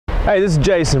Hey, this is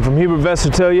Jason from Hubert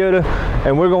Vester Toyota,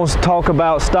 and we're going to talk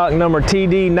about stock number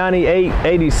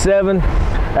TD9887.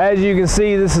 As you can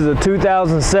see, this is a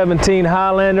 2017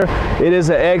 Highlander. It is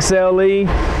an XLE,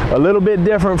 a little bit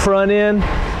different front end.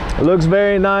 It looks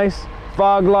very nice.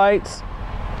 Fog lights.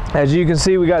 As you can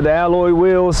see, we got the alloy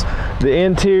wheels. The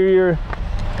interior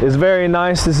is very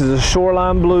nice. This is a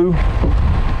shoreline blue.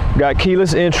 Got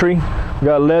keyless entry. We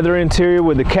got leather interior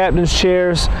with the captain's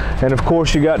chairs, and of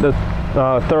course you got the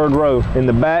third row in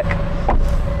the back.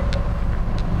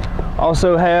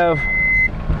 Also have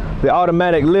the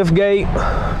automatic lift gate,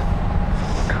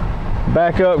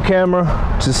 backup camera,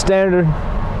 which is standard,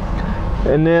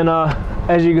 and then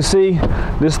as you can see,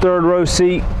 this third row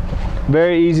seat,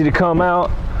 very easy to come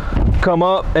out, come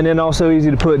up, and then also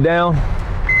easy to put down.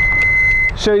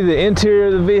 Show you the interior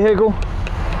of the vehicle,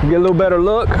 get a little better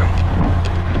look.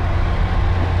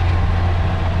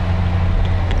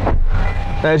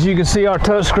 As you can see, our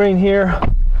touchscreen here,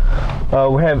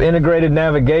 we have integrated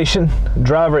navigation,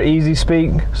 driver easy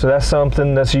speak, so that's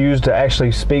something that's used to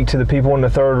actually speak to the people in the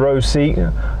third row seat.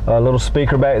 A little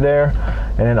speaker back there,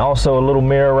 and then also a little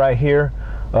mirror right here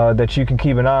that you can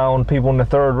keep an eye on people in the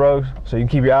third row, so you can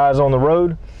keep your eyes on the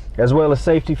road, as well as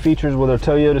safety features with our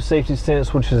Toyota Safety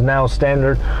Sense, which is now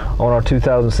standard on our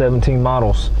 2017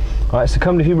 models. All right, so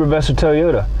come to Hubert Vester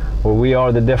Toyota, where we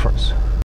are the difference.